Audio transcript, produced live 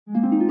You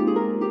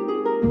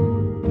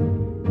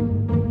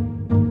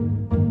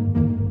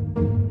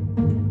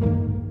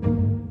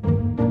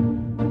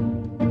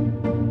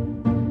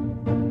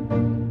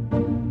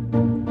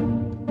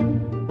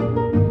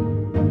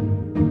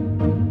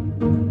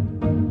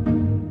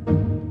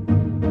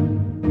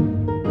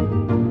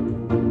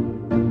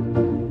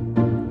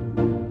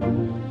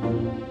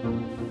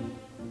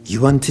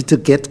wanted to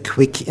get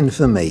quick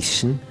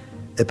information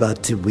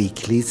about the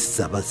weekly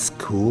Sabbath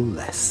school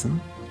lesson?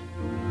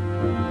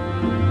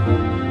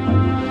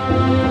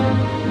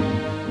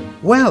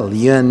 Well,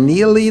 you're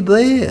nearly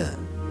there.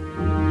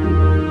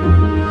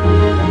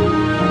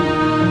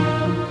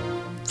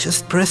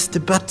 Just press the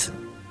button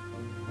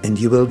and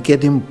you will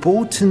get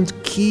important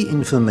key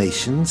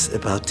informations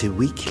about the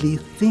weekly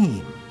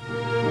theme.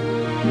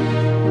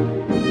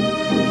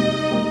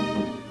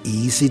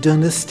 Easy to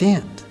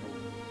understand.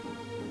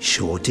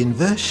 Short in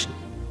version.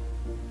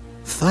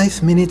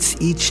 5 minutes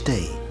each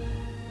day,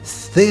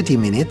 30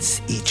 minutes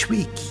each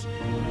week.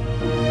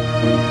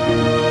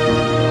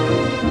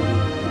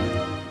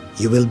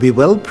 You will be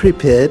well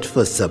prepared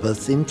for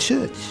Sabbath in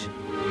church.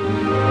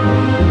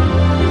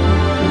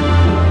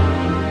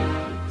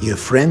 Your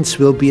friends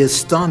will be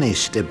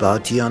astonished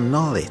about your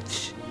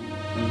knowledge.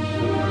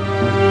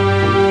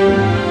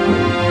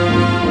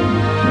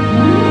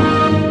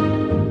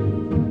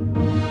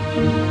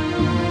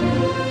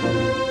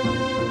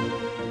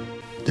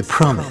 The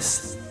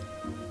promise,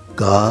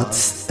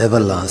 God's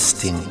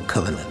everlasting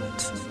covenant.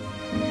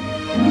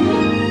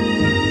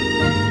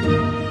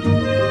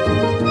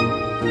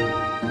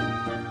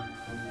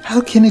 How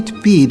can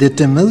it be that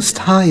the Most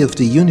High of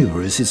the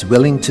universe is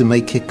willing to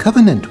make a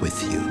covenant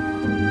with you?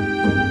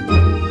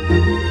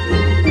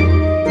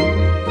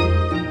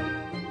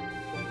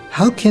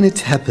 How can it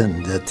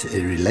happen that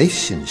a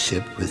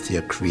relationship with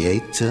your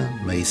Creator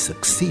may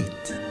succeed?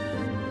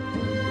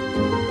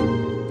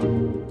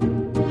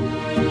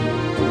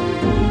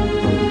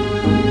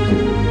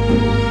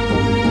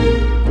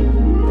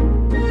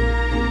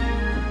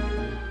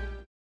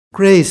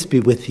 Grace be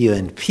with you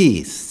and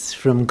peace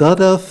from God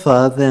our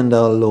Father and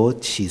our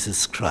Lord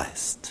Jesus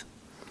Christ.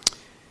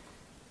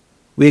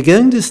 We're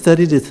going to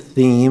study the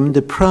theme,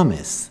 the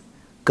promise,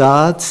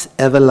 God's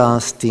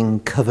everlasting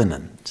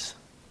covenant.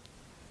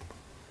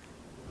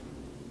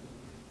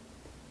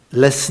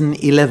 Lesson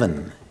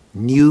 11,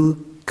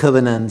 New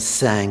Covenant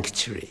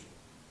Sanctuary.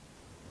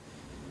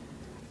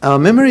 Our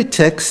memory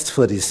text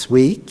for this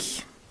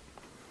week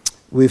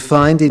we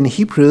find in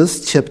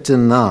Hebrews chapter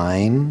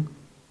 9,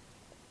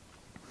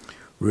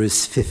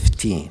 verse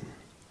 15.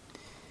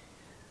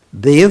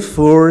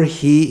 Therefore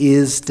he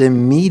is the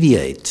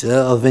mediator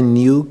of a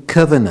new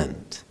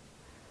covenant,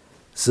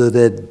 so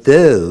that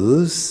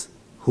those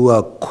who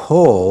are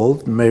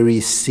called may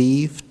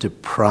receive the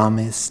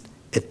promised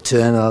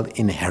eternal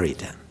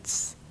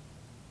inheritance.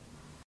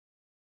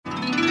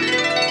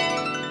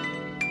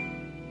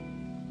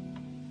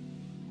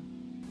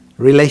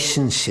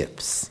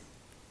 Relationships.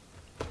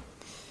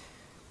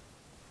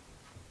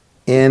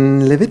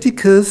 In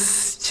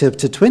Leviticus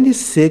chapter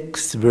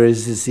 26,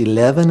 verses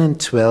 11 and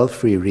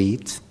 12, we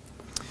read,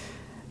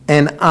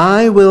 "And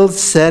I will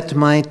set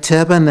my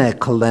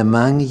tabernacle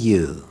among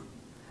you,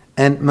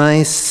 and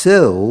my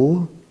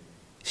soul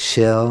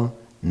shall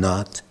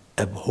not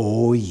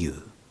abhor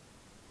you.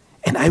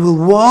 And I will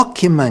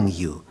walk among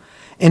you,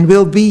 and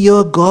will be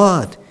your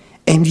God,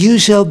 and you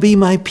shall be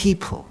my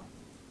people."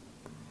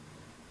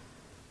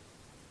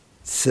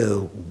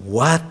 So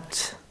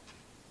what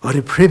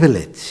a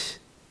privilege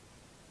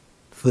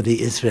for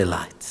the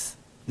Israelites,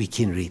 we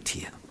can read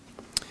here.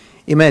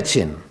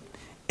 Imagine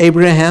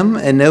Abraham,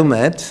 a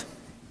nomad,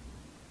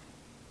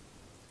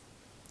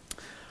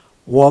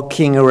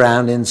 walking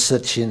around in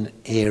such an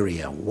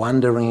area,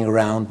 wandering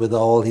around with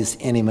all his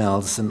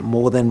animals and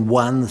more than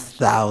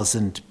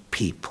 1,000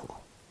 people.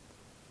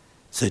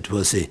 So it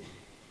was a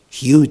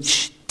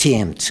huge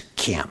tent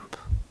camp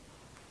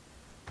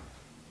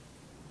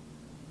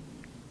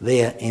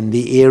there in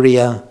the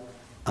area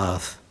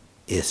of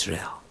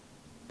Israel.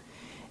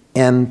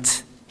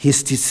 And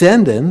his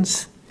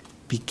descendants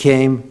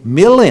became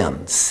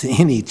millions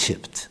in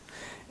Egypt.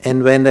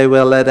 And when they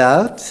were let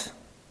out,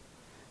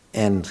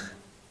 and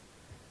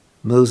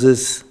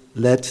Moses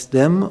led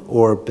them,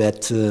 or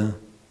better,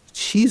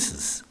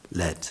 Jesus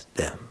led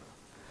them,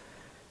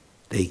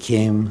 they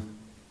came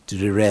to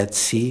the Red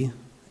Sea,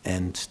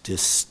 and the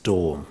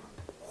storm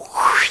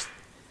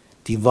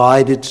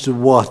divided the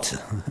water,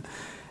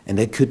 and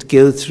they could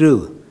go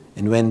through.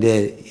 And when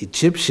the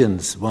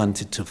Egyptians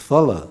wanted to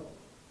follow,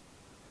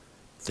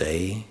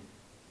 they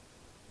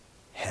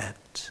had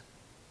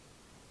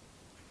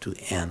to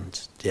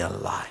end their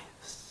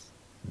lives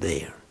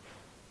there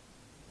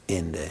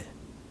in the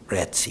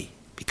Red Sea,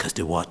 because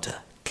the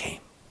water came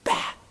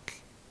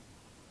back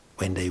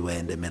when they were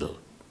in the middle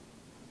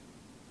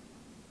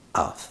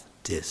of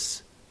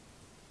this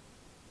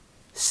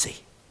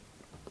sea.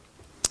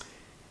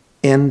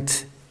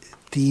 And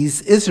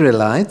these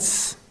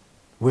Israelites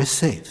were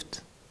saved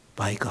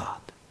by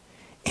God.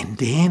 And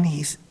then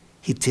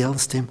he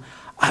tells them,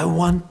 I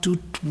want to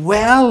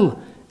dwell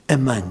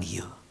among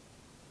you.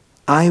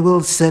 I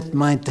will set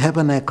my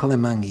tabernacle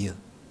among you.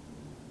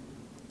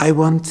 I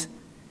want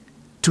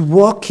to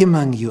walk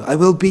among you. I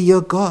will be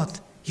your God.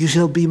 You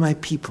shall be my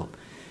people.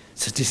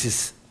 So this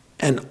is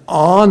an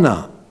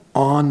honor,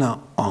 honor,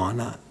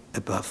 honor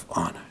above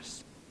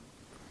honors.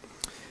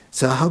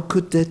 So how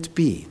could that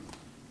be?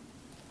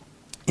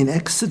 In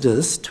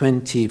Exodus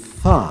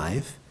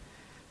 25,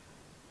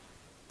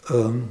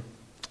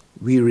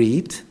 we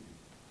read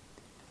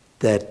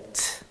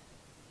that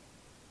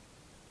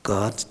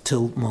God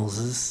told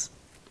Moses,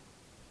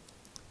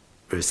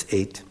 verse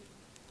 8,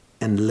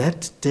 "And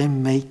let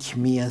them make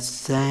me a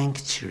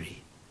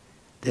sanctuary,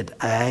 that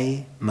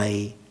I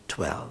may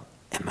dwell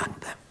among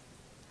them,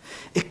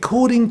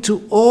 according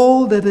to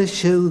all that I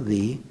show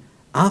thee,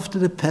 after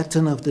the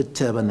pattern of the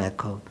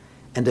tabernacle,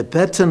 and the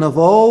pattern of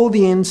all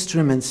the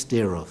instruments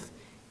thereof,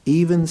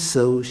 even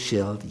so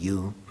shall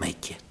you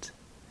make it."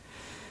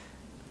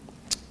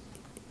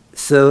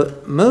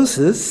 So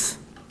Moses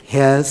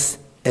has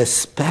a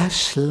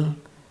special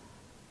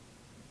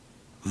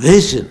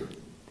vision.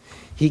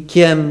 He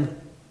can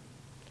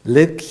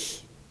look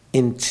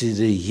into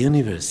the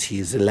universe. He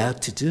is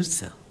allowed to do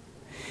so.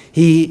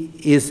 He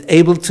is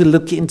able to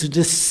look into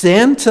the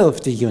center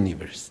of the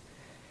universe.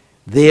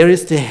 There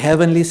is the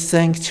heavenly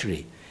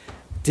sanctuary.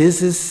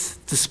 This is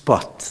the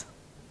spot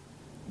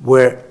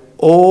where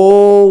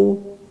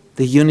all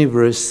the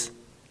universe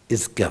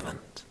is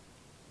governed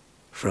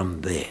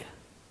from there.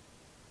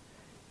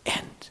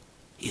 And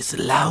he is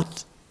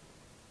allowed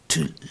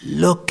to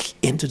look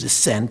into the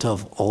center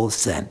of all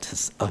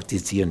centers of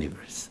this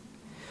universe.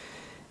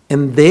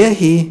 And there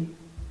he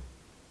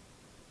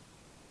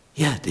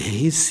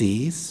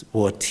sees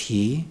what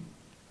he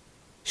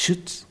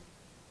should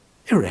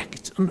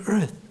erect on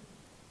earth.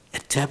 A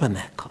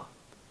tabernacle,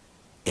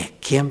 a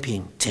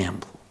camping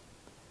temple,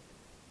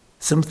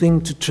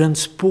 something to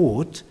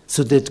transport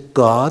so that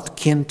God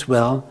can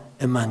dwell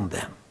among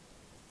them.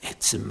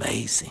 It's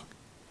amazing.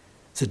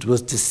 So it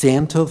was the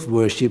center of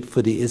worship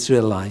for the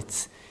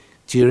Israelites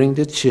during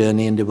the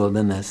journey in the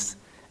wilderness,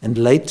 and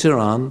later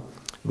on,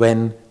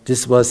 when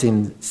this was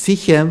in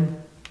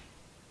Sichem,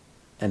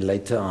 and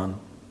later on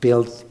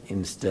built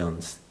in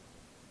stones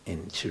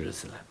in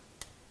Jerusalem.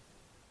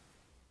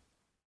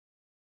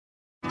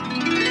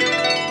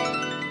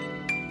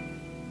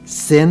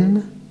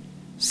 Sin,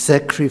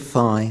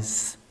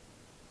 sacrifice,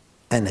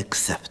 and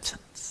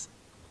acceptance.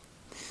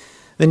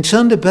 When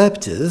John the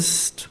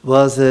Baptist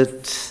was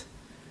at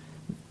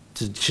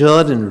the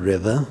Jordan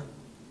River,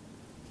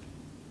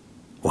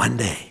 one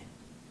day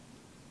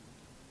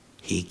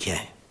he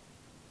came,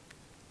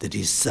 the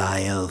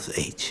Desire of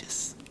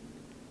ages,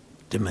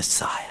 the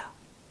Messiah.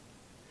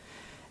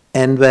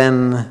 And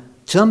when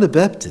John the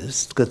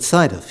Baptist got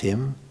sight of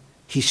him,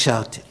 he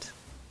shouted,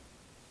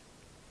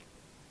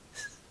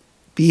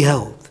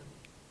 "Behold,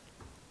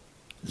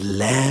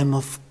 Lamb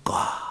of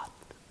God,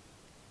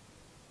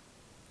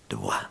 the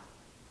one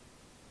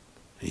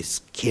who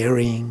is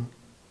carrying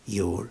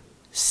your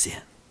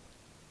sin."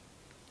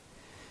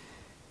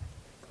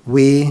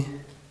 We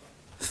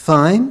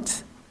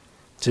find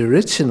the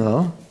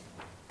original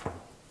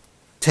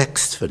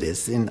text for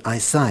this in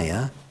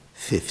Isaiah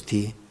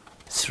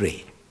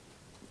 53,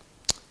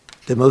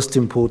 the most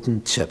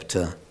important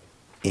chapter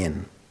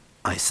in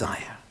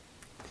Isaiah.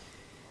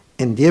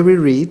 And there we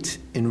read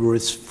in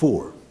verse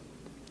 4,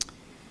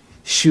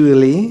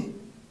 "Surely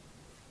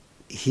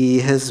he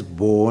has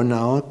borne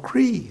our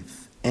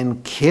grief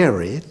and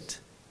carried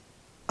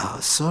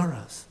our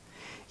sorrows.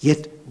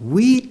 Yet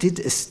we did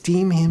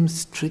esteem him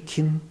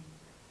stricken,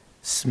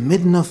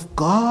 smitten of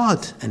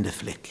God, and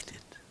afflicted.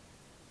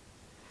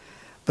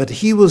 But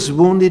he was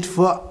wounded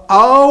for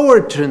our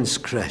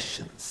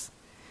transgressions.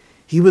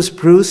 He was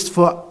bruised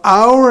for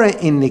our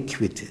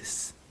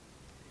iniquities.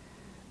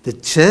 The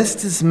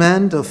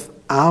chastisement of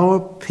our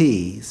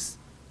peace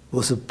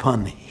was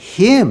upon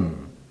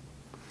him,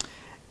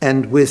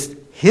 and with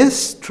his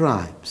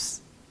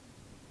stripes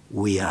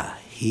we are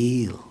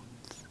healed."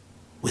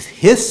 With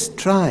his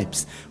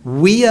stripes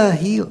we are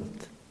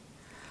healed.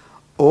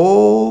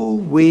 "All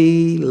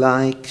we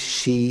like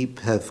sheep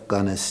have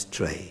gone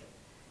astray.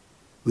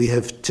 We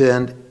have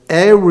turned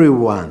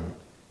everyone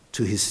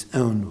to his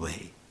own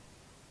way,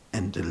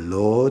 and the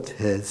Lord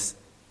has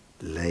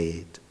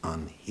laid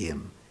on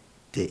him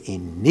the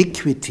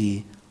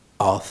iniquity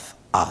of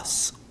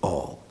us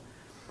all."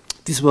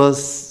 This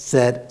was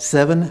said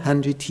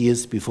 700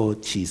 years before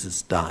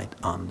Jesus died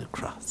on the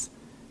cross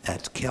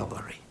at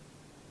Calvary.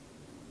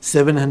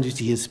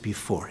 700 years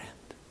beforehand.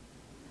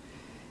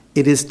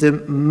 It is the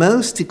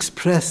most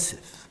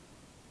expressive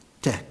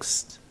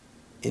text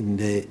in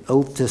the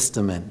Old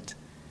Testament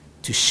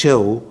to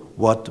show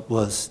what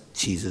was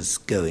Jesus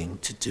going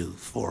to do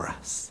for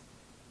us.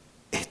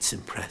 It's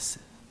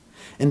impressive.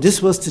 And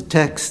this was the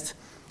text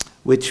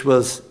which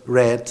was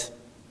read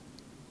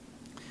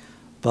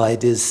by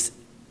this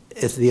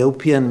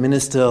Ethiopian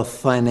minister of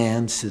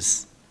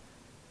finances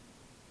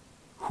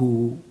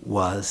who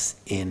was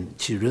in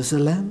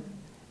Jerusalem,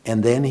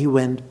 and then he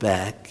went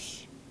back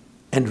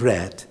and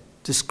read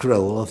the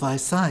scroll of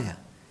Isaiah.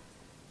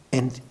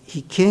 And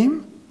he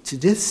came to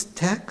this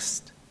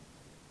text.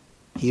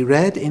 He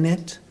read in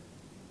it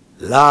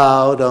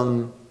loud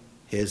on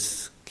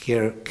his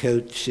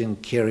coach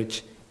and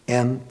carriage,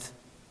 and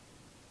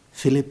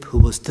Philip, who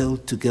was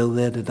told to go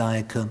there, the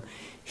diacon,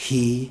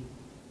 he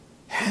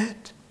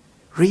heard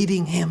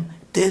reading him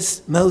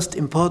this most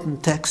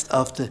important text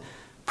of the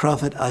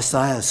prophet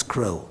Isaiah's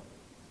scroll,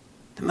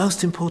 the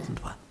most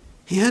important one.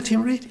 He heard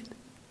him read it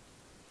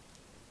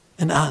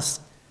and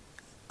asked,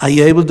 "Are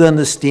you able to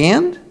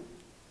understand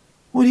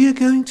what are you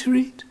going to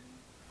read?"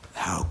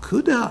 How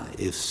could I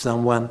if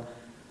someone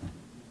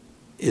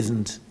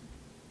isn't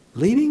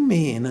leading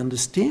me in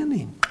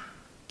understanding?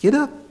 Get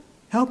up,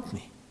 help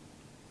me.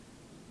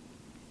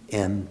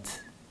 And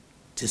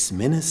this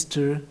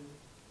minister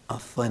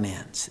of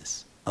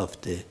finances of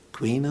the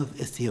Queen of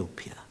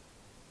Ethiopia,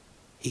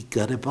 he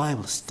got a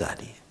Bible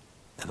study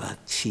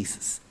about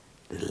Jesus,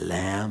 the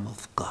Lamb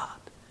of God,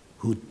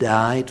 who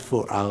died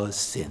for our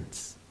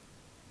sins.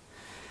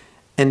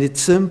 And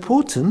it's so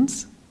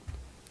important: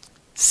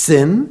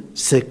 sin,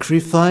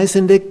 sacrifice,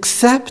 and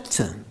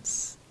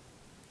acceptance.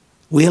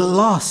 We are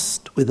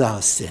lost with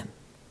our sin.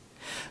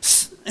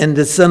 And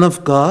the Son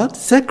of God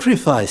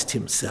sacrificed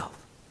himself.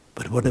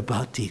 But what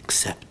about the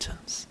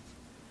acceptance?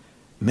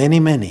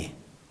 Many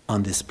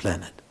on this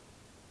planet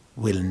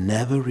will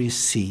never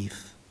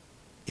receive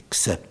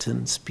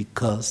acceptance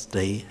because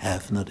they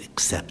have not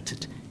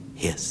accepted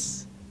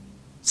his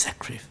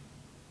sacrifice.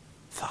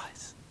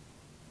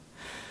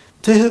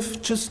 They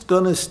have just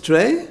gone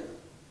astray.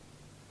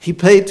 He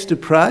paid the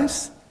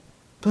price,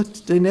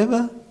 but they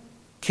never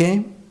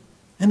came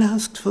and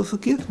asked for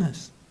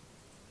forgiveness.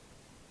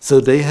 So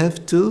they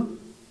have to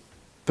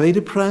pay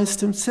the price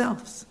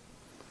themselves.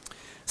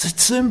 So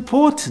it's so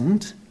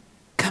important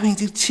coming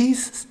to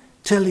Jesus,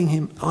 telling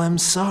him, "Oh, I'm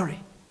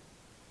sorry.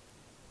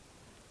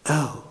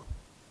 Oh,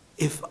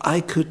 if I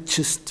could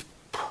just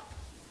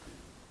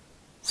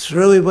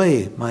throw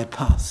away my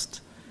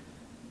past.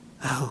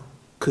 How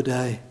could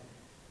I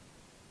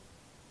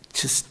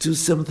just do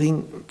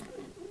something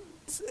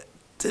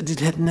that it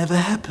had never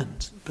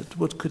happened? But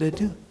what could I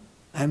do?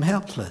 I'm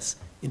helpless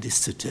in this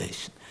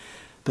situation."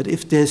 But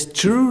if there's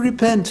true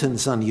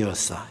repentance on your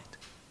side,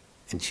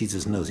 and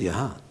Jesus knows your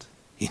heart,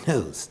 he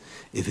knows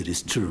if it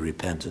is true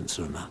repentance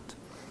or not.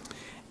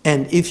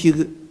 And if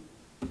you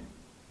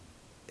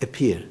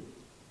appear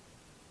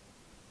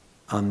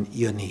on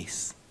your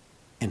knees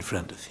in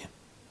front of him,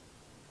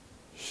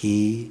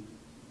 he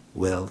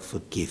will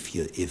forgive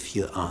you if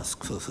you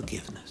ask for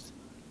forgiveness.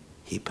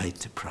 He paid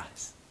the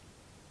price.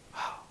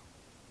 Wow.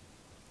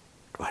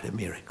 What a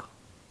miracle.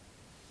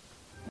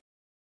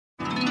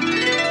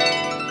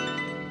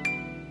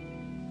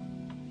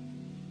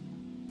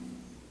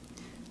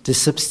 The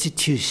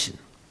substitution.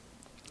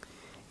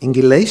 In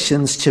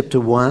Galatians chapter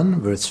 1,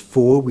 verse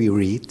 4, we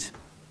read,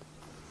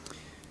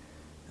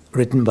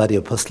 written by the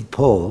Apostle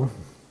Paul,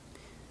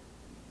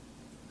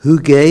 "Who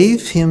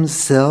gave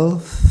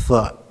himself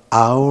for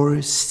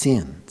our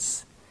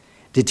sins,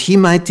 that he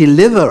might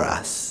deliver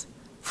us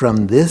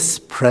from this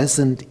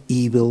present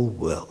evil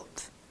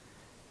world,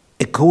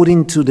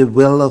 according to the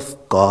will of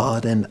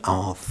God and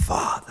our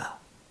Father."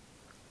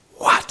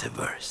 What a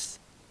verse.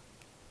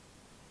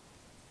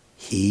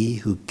 He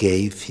who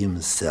gave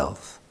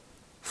himself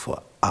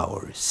for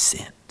our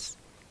sins.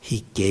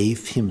 He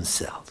gave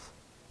himself.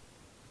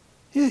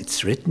 Yeah,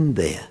 it's written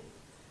there.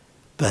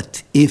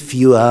 But if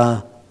you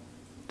are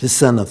the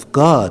Son of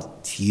God,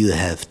 you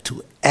have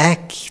to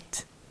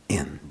act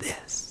in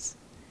this,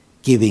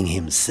 giving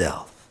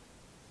himself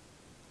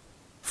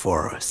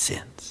for our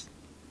sins.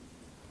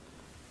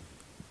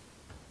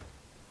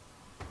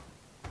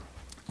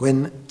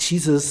 When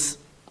Jesus,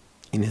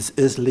 in his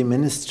earthly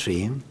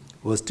ministry,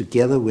 was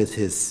together with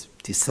his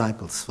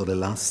disciples for the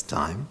last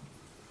time,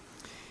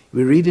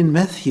 we read in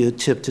Matthew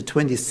chapter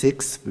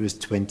 26, verse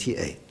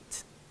 28.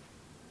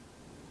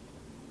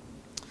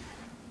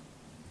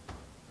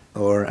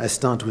 Or I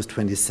start with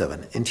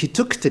 27. "And he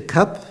took the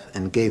cup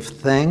and gave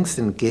thanks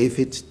and gave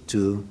it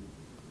to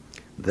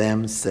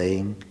them,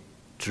 saying,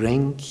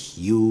 'Drink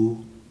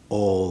you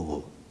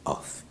all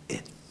of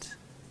it.'"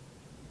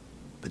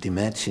 But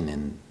imagine,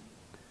 in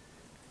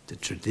the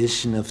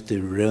tradition of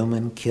the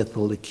Roman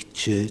Catholic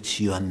Church,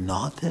 you are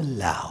not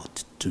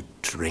allowed to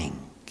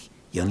drink.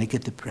 You only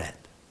get the bread.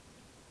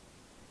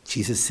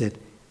 Jesus said,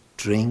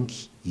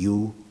 "Drink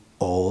you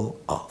all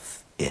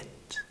of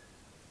it."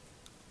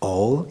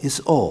 All is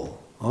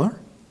all, or?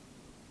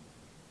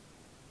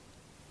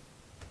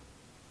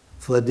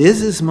 "For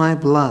this is my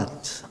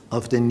blood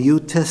of the New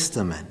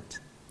Testament,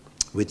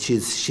 which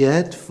is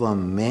shed for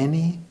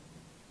many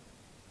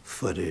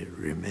for the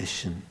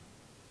remission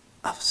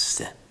of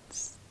sins."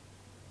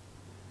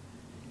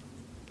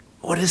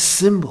 What a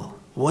symbol,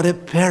 what a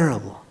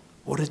parable,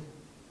 what a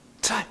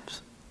type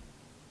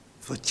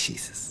for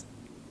Jesus.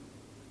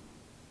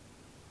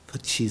 For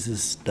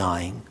Jesus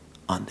dying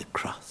on the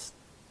cross,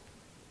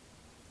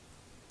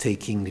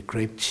 taking the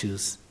grape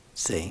juice,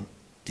 saying,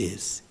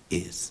 "This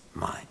is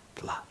my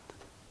blood."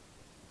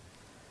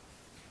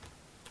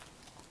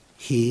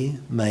 he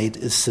made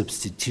a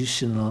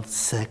substitutional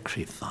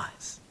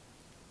sacrifice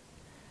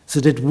so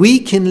that we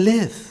can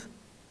live.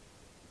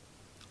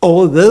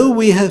 Although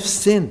we have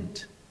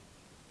sinned,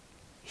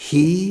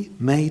 he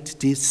made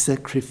this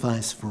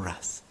sacrifice for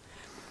us.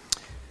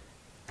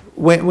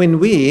 When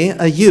we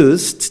are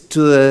used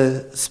to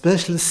a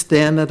special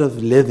standard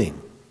of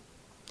living,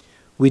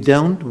 we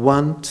don't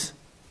want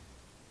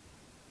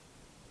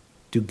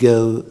to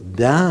go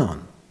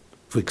down.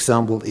 For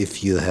example,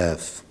 if you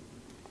have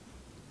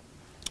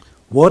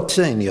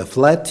water in your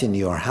flat, in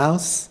your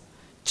house,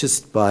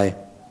 just by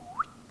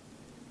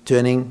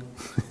turning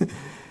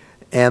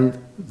and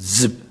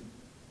zip,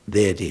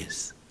 there it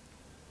is.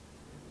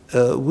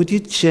 Would you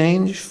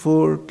change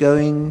for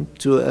going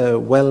to a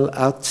well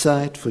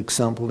outside, for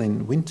example,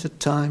 in winter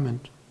time,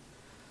 and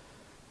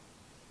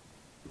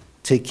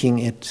taking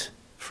it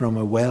from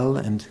a well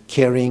and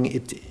carrying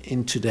it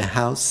into the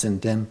house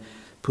and then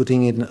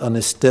putting it on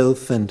a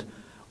stove and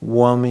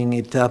warming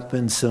it up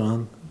and so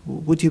on?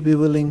 Would you be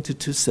willing to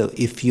do so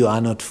if you are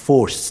not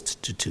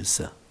forced to do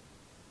so?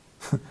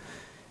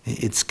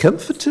 It's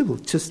comfortable,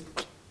 just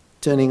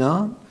turning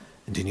on,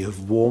 and then you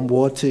have warm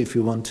water if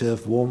you want to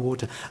have warm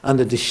water.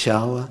 Under the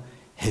shower,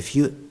 have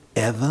you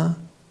ever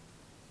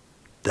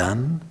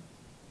done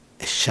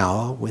a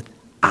shower with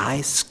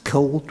ice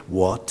cold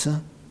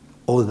water,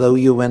 although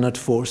you were not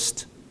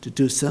forced to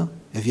do so?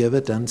 Have you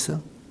ever done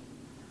so?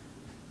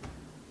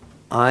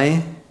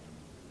 I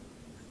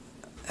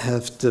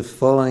have the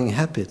following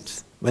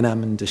habit. When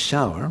I'm in the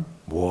shower,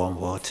 warm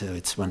water,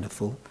 it's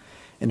wonderful.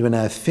 And when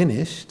I've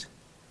finished,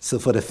 so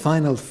for the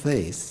final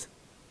phase,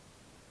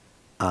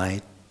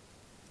 I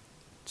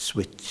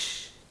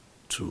switch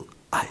to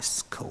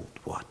ice cold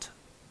water.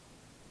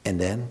 And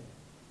then,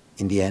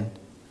 in the end,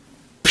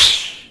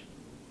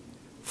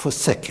 for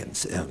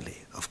seconds only,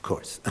 of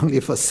course, only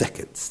for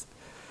seconds.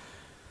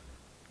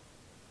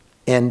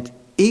 And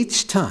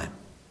each time,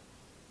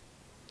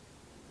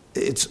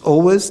 it's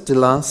always the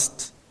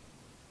last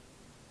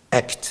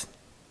act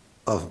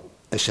of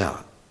a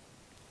shower,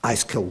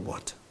 ice cold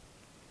water.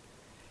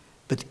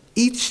 But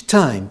each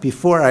time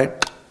before I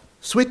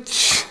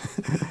switch,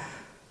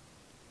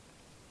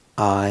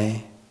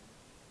 I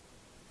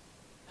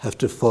have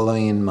the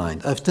following in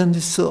mind. I've done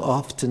this so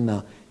often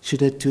now.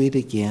 Should I do it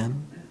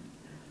again?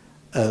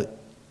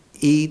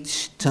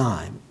 Each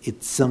time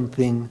it's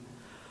something,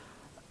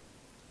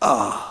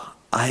 I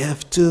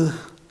have to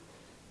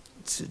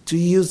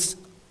use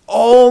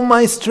all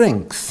my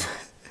strength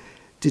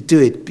to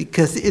do it,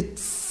 because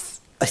it's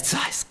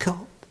ice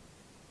cold.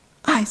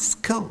 Ice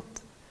cold.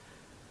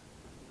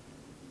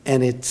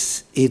 And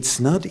it's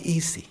not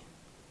easy.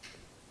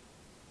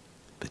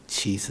 But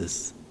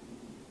Jesus,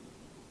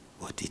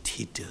 what did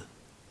he do?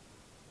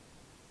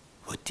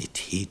 What did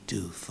he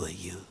do for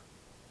you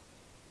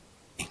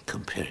in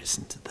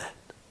comparison to that?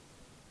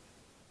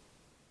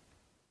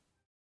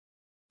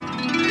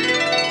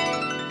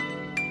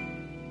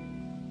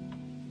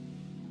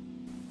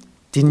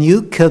 The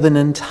New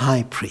Covenant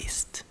High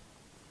Priest.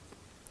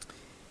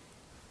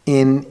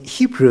 In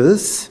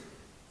Hebrews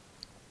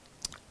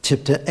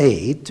chapter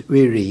 8,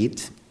 we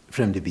read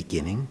from the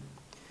beginning,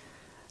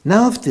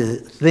 "Now of the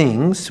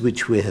things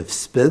which we have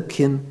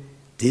spoken,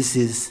 this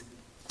is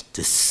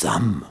the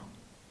sum."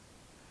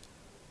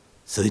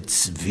 So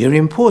it's very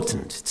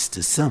important, it's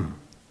the sum.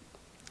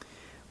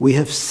 "We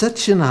have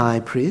such an high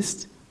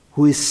priest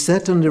who is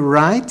set on the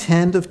right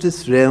hand of the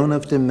throne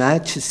of the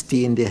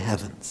majesty in the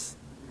heavens,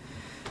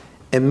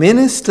 a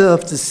minister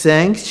of the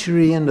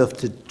sanctuary and of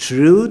the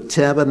true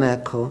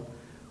tabernacle,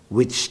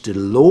 which the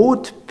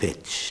Lord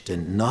pitched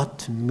and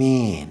not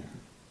men."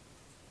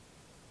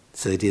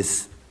 So it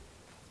is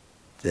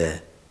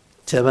the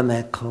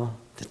tabernacle,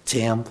 the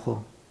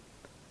temple,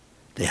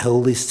 the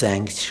holy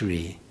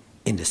sanctuary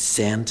in the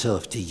center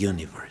of the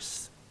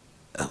universe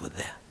over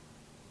there.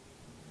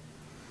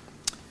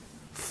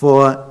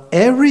 "For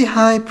every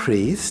high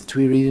priest,"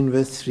 we read in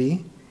verse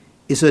 3,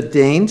 "is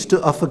ordained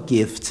to offer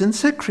gifts and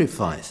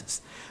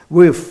sacrifices.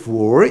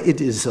 Wherefore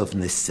it is of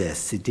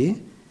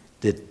necessity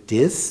that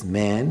this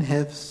man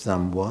have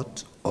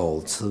somewhat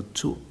also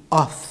to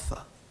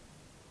offer.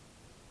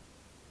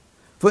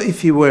 For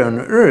if he were on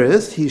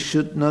earth, he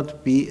should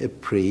not be a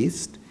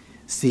priest,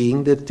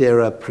 seeing that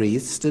there are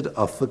priests that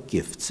offer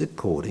gifts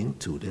according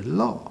to the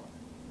law."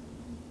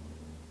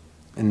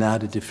 And now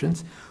the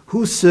difference.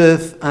 "Who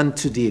serve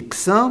unto the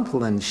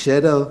example and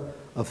shadow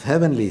of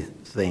heavenly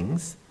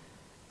things,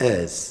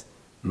 as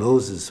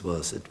Moses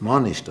was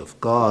admonished of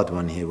God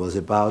when he was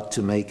about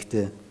to make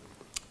the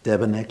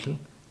tabernacle.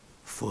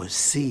 For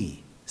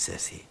see,"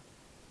 says he,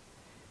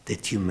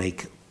 "that you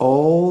make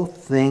all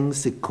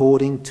things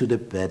according to the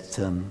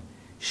pattern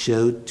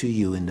showed to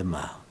you in the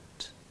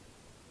mount."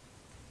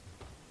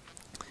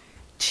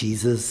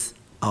 Jesus,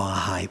 our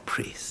high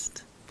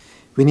priest.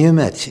 When you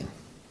imagine,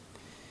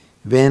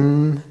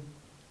 when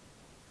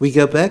we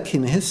go back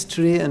in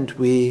history and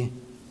we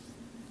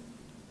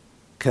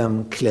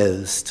come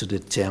close to the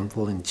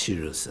temple in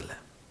Jerusalem,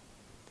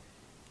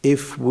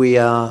 if we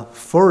are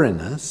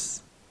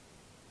foreigners,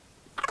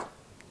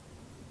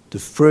 the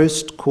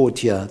first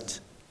courtyard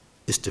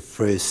is the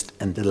first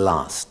and the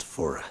last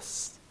for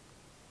us.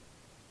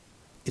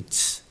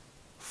 It's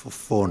for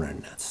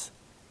foreigners.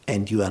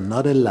 And you are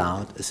not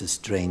allowed as a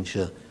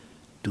stranger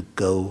to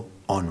go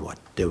onward.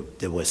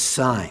 There were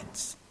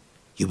signs.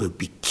 You will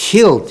be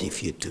killed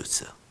if you do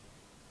so.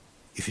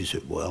 If you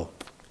say, well,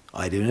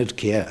 I do not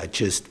care, I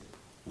just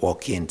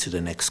walk into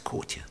the next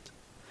courtyard.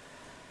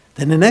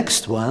 Then the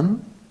next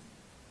one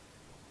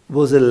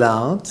was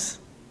allowed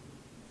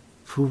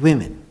for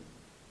women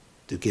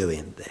to go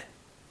in there.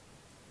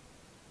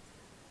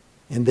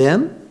 And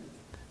then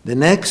the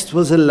next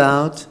was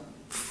allowed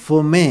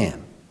for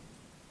men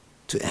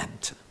to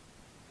enter.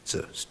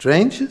 So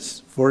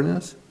strangers,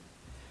 foreigners,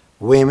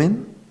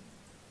 women,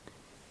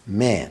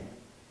 men.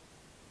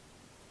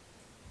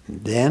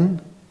 And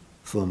then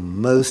for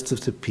most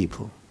of the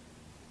people,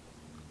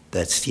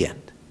 that's the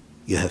end.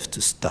 You have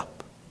to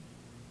stop.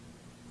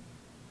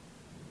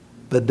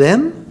 But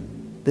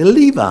then the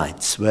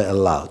Levites were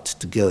allowed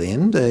to go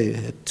in. They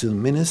had to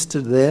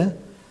minister there.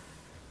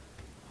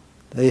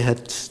 They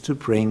had to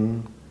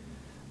bring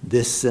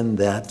this and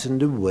that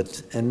and the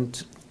wood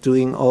and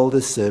doing all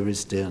the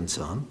service there and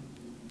so on.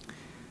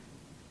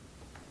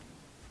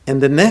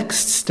 And the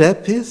next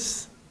step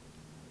is,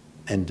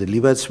 and the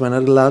Levites were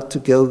not allowed to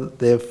go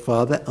there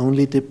farther,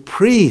 only the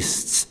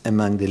priests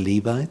among the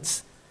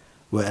Levites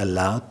were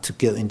allowed to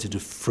go into the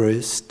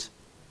first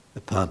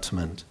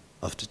apartment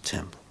of the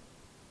temple.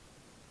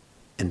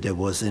 And there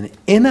was an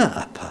inner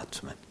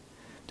apartment,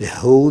 the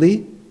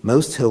holy,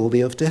 most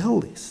holy of the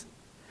holies.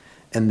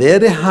 And there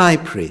the high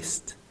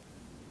priest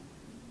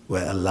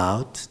were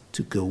allowed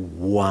to go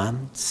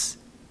once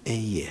a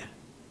year.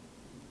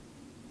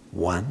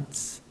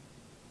 Once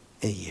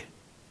a year.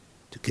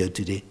 To go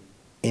to the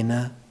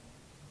inner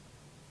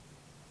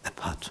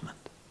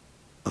apartment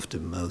of the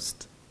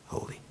most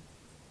holy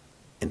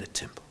in the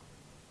temple.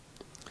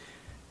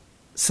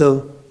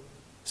 So,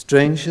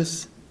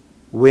 strangers,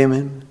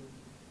 women,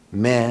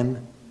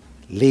 men,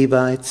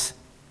 Levites,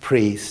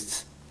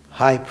 priests,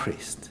 high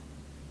priest.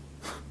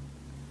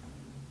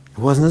 It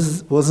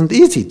wasn't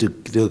easy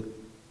to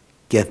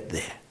get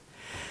there.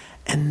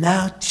 And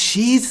now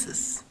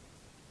Jesus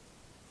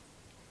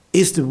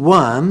is the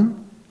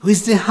one who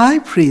is the high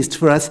priest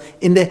for us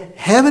in the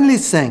heavenly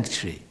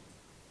sanctuary.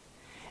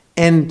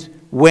 And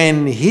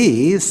when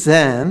he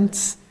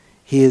sends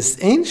his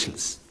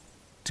angels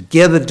to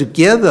gather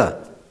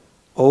together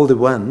all the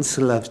ones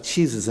who love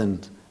Jesus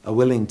and are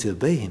willing to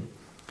obey him,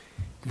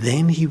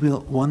 then he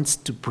wants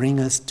to bring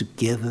us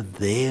together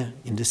there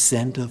in the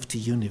center of the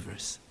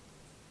universe,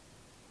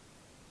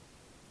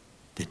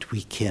 that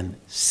we can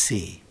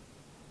see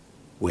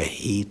where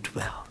he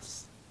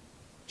dwells.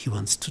 He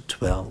wants to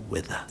dwell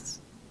with us.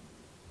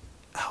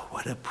 Oh,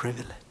 what a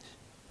privilege.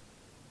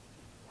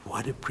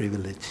 What a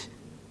privilege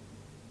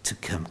to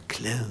come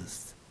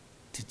close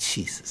to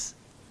Jesus,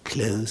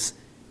 close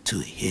to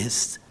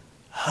his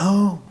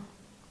home.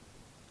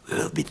 We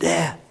will be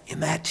there,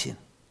 imagine.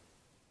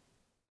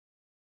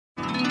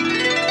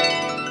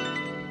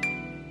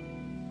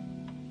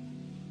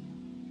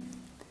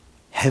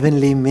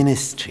 Heavenly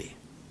ministry.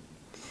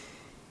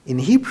 In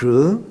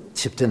Hebrew,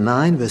 chapter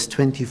 9, verse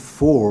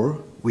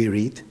 24, we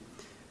read,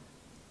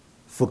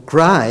 "For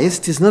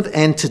Christ is not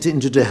entered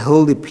into the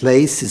holy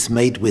places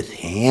made with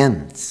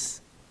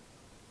hands,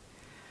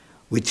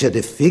 which are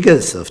the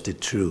figures of the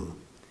true,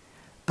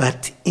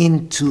 but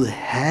into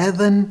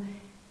heaven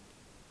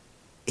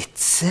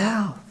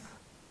itself,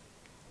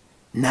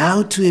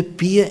 now to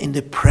appear in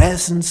the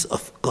presence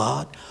of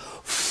God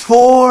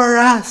for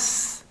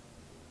us."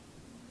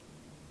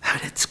 Oh,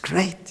 that's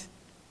great.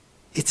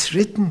 It's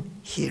written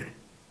here.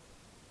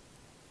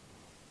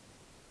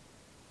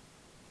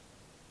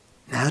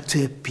 Now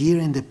to appear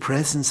in the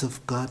presence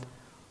of God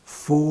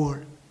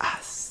for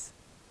us.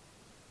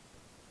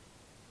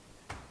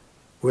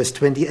 Verse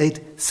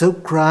 28, "So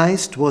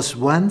Christ was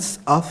once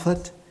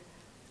offered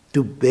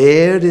to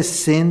bear the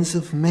sins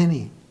of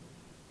many,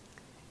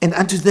 and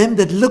unto them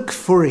that look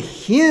for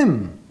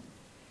him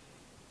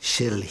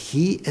shall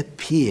he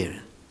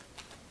appear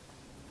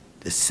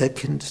the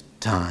second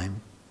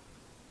time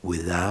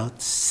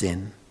without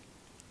sin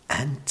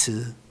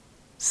unto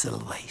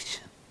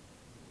salvation."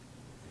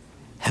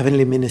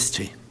 Heavenly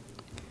ministry.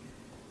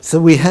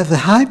 So we have a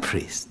high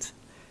priest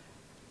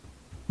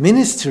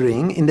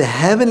ministering in the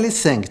heavenly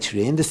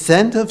sanctuary, in the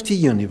center of the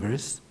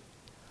universe,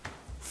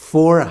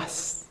 for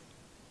us.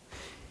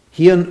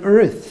 Here on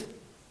earth,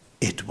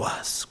 it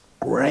was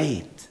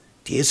great.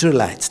 The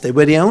Israelites, they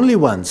were the only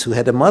ones who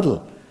had a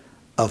model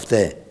of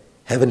the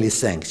heavenly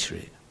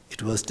sanctuary.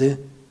 It was the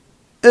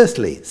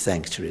earthly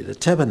sanctuary, the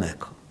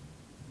tabernacle.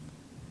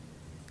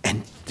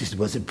 And it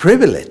was a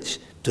privilege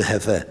to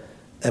have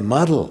a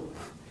model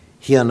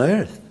here on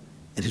earth.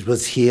 And it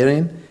was here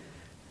in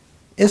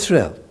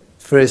Israel,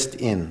 first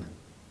in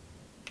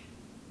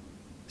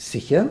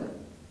Shechem,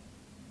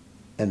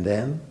 and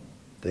then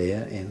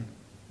there in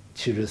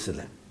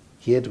Jerusalem.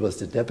 Here it was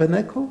the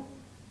tabernacle,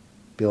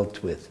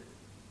 built with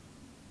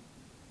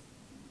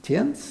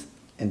tents,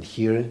 and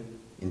here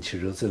in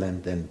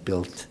Jerusalem then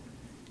built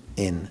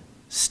in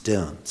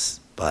stones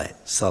by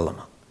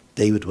Solomon.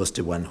 David was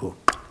the one who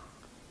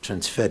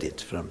transferred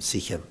it from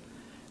Sichem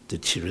to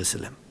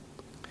Jerusalem.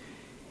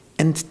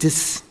 And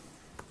this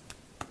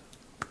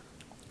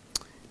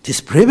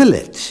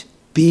privilege,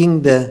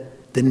 being the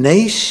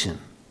nation,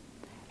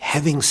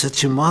 having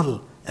such a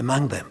model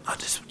among them,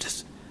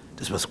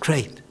 this was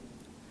great.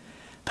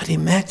 But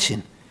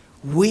imagine,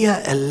 we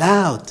are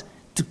allowed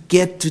to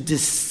get to the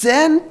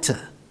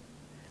center,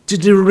 to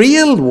the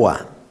real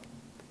one,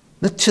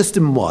 not just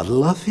a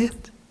model of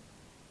it.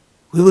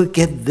 We will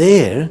get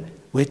there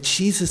where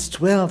Jesus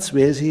dwells,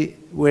 where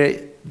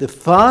the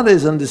Father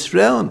is on the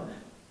throne,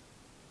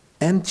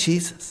 and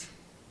Jesus.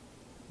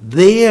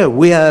 There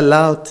we are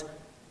allowed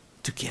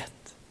to get.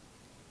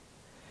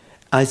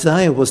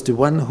 Isaiah was the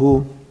one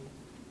who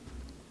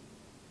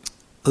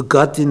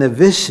got in a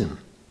vision,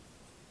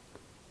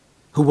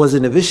 who was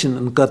in a vision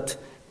and got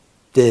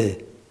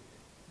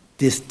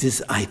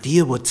this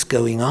idea what's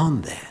going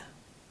on there.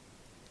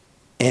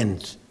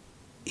 And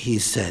he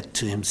said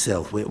to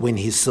himself, when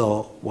he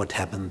saw what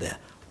happened there,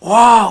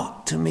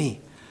 wow, to me,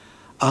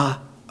 I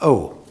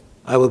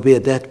will be a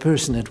dead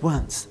person at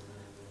once.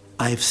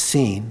 I've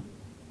seen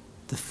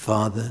the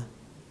Father,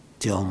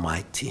 the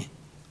Almighty,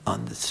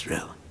 on the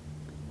throne.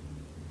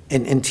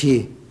 And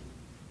he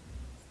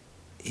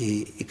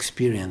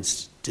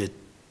experienced the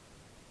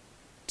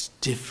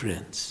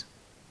difference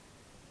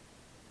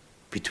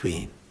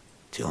between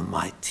the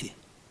Almighty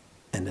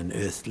and an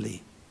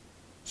earthly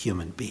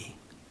human being.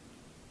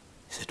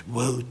 He said,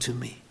 woe to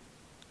me,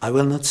 I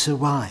will not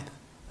survive.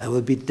 I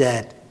will be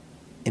dead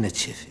in a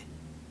jiffy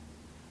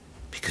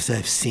because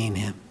I've seen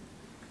him.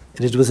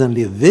 And it was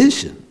only a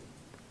vision.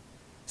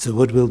 So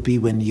what will be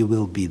when you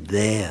will be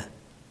there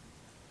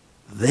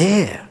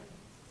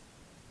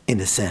in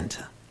the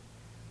center,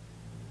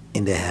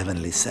 in the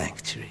heavenly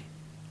sanctuary?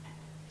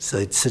 So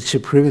it's such a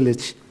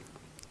privilege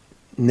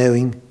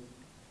knowing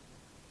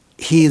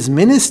he is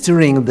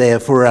ministering there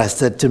for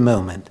us at the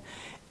moment,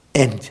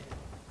 and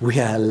we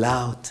are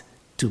allowed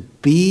to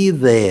be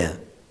there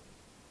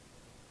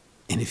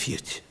in the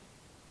future,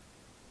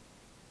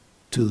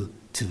 to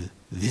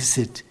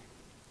visit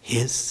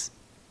his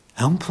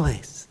home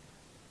place.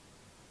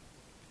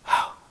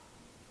 Wow,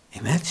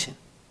 imagine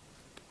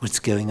what's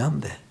going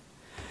on there.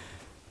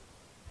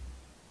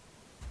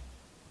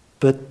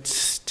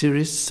 But there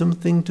is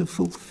something to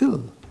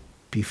fulfill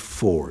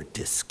before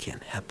this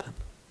can happen,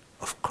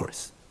 of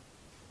course.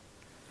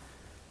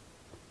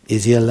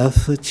 Is your love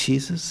for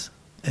Jesus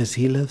as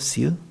he loves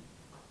you?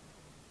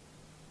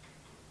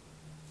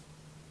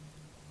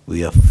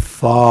 We are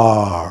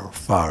far,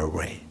 far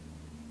away.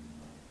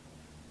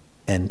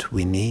 And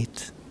we need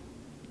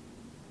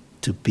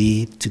to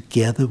be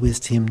together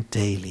with him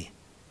daily,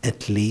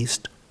 at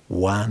least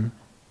 1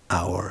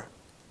 hour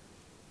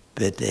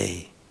per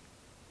day,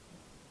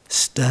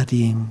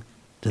 studying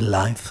the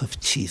life of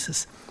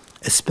Jesus,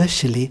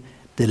 especially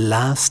the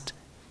last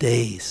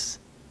days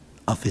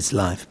of his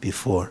life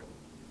before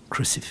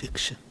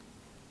crucifixion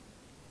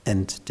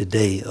and the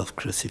day of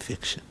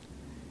crucifixion.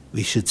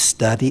 We should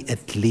study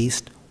at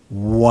least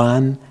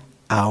 1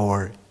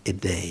 hour a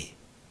day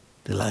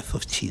the life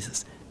of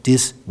Jesus.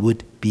 This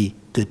would be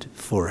good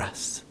for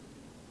us,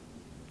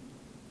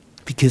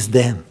 because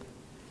then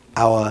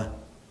our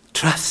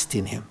trust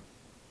in him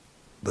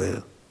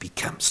will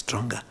become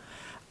stronger.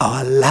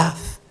 Our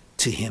love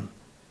to him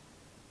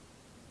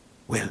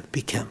will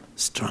become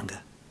stronger,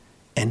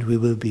 and we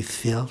will be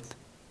filled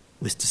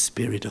with the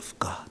Spirit of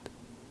God.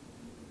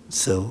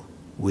 So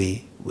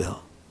we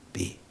will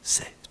be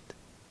saved.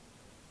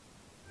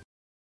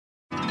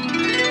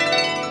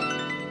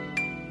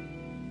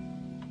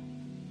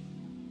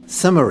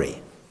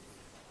 Summary.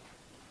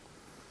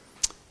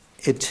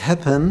 It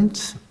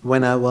happened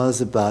when I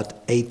was about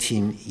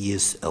 18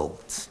 years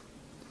old.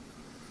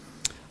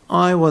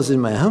 I was in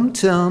my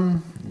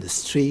hometown, in the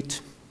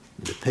street,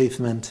 in the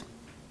pavement,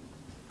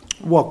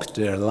 walked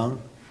there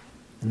along,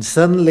 and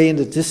suddenly in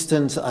the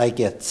distance I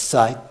catch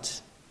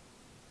sight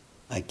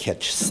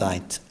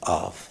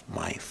of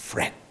my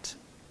friend.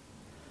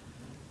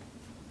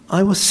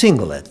 I was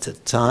single at the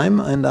time,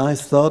 and I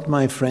thought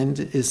my friend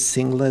is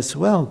single as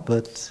well,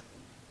 but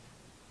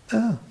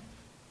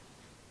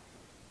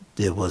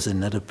there was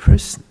another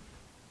person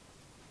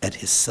at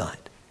his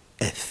side,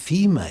 a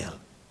female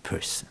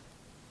person.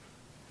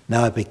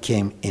 Now I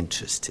became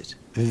interested,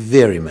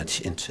 very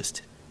much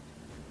interested.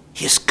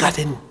 He's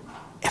gotten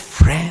a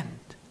friend,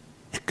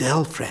 a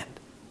girlfriend.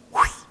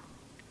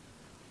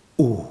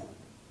 Ooh,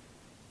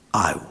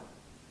 I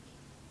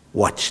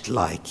watched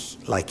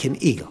like an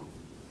eagle.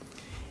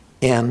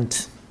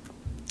 And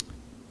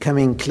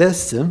coming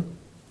closer,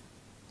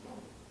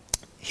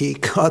 he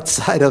caught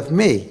sight of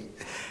me.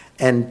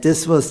 And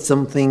this was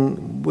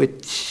something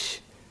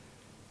which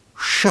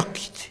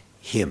shocked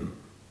him,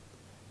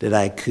 that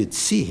I could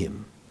see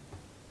him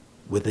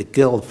with a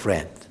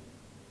girlfriend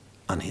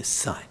on his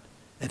side,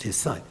 at his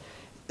side.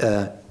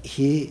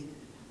 He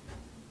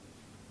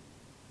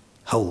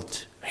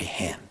held her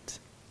hand,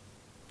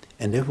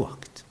 and they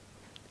walked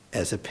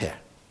as a pair.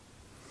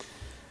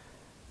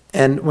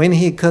 And when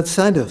he caught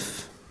sight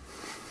of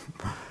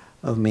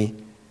me,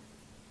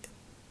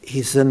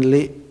 he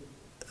suddenly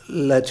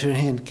let her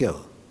hand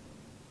go.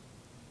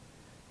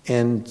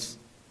 And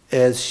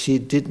as she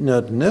did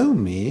not know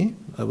me,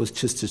 I was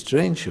just a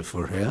stranger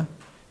for her,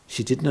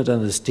 she did not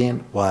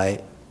understand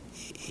why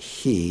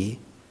he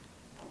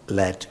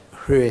let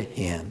her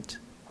hand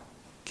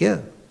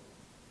go.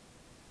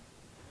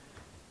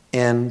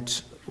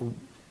 And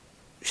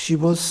she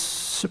was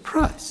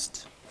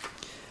surprised.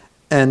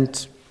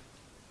 And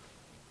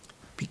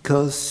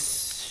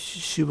because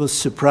she was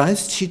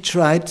surprised, she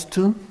tried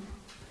to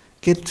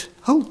get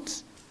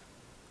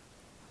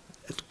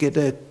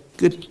a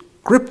good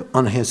grip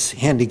on his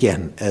hand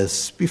again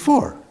as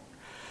before.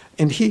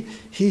 And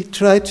he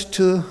tried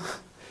to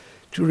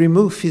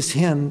remove his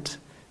hand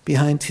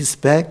behind his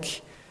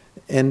back,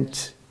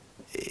 and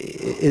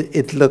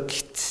it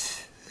looked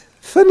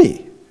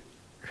funny.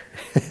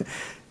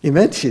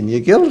 Imagine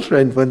your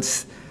girlfriend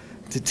wants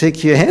to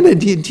take your hand,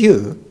 and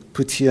you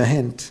put your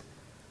hand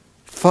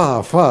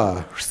far,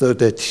 far so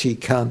that she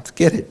can't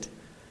get it.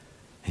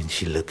 And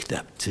she looked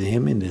up to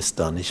him in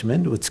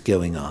astonishment. What's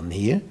going on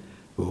here?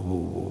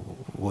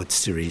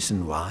 What's the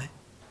reason why?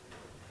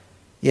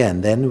 Yeah,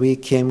 and then we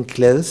came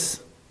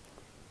close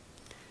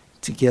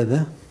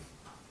together,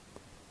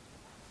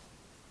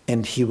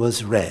 and he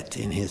was red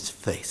in his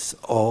face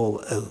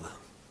all over.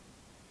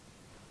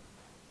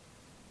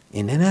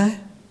 And then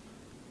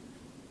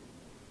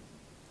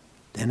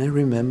I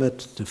remembered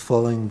the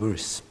following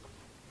verse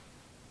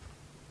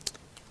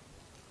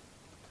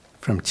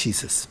from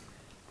Jesus.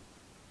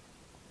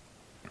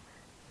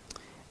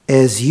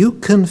 As you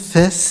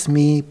confess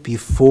me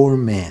before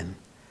men,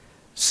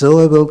 so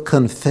I will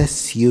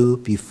confess you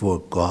before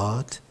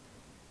God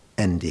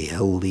and the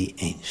holy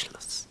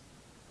angels.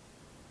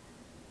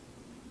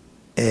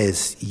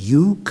 As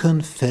you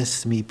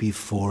confess me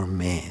before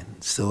men,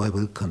 so I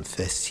will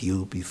confess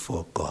you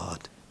before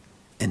God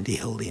and the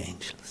holy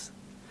angels.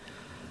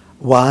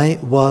 Why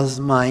was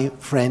my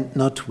friend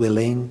not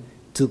willing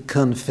to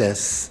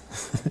confess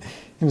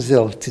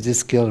himself to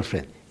this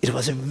girlfriend? It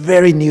was a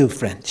very new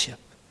friendship.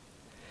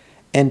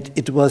 And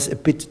it was a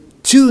bit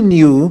too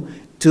new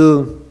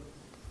to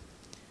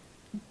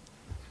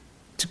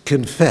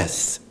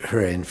confess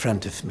her in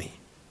front of me.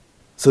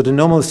 So the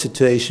normal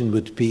situation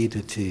would be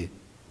that he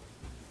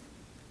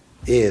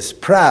is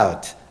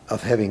proud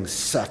of having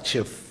such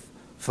a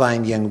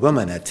fine young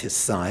woman at his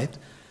side,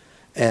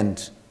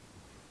 and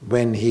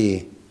when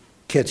he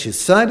catches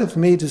sight of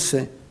me, to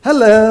say,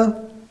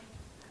 "Hello,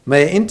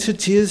 may I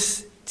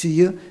introduce to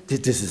you,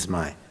 this is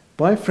my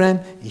boyfriend,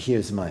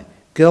 here's my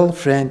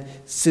girlfriend,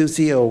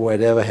 Susie," or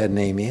whatever her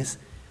name is.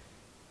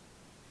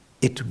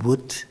 It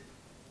would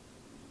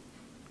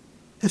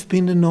have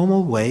been the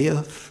normal way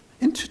of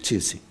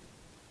introducing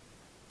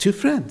two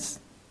friends.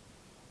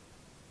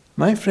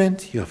 My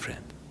friend, your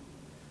friend.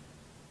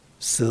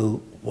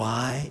 So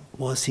why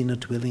was he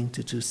not willing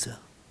to do so?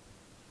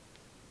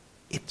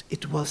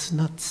 It was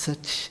not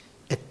such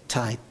a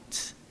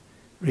tight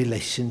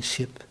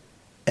relationship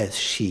as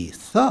she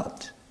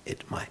thought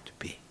it might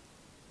be.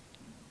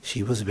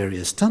 She was very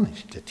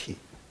astonished that he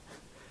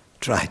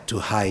tried to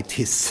hide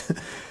his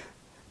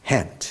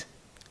hand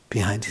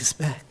behind his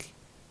back.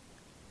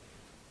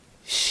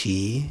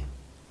 She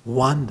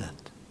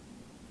wondered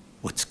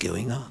what's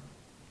going on.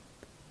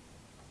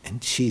 And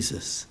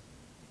Jesus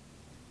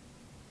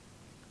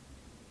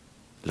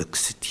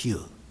looks at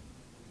you.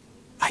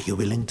 Are you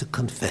willing to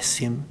confess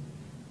him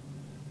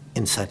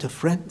inside of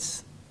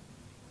friends?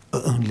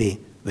 Or only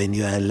when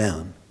you are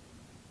alone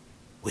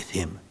with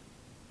him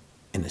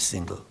in a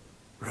single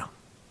room?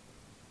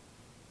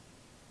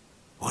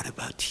 What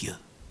about you?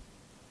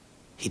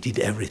 He did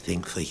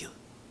everything for you.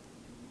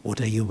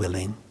 What are you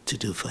willing to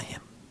do for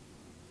him?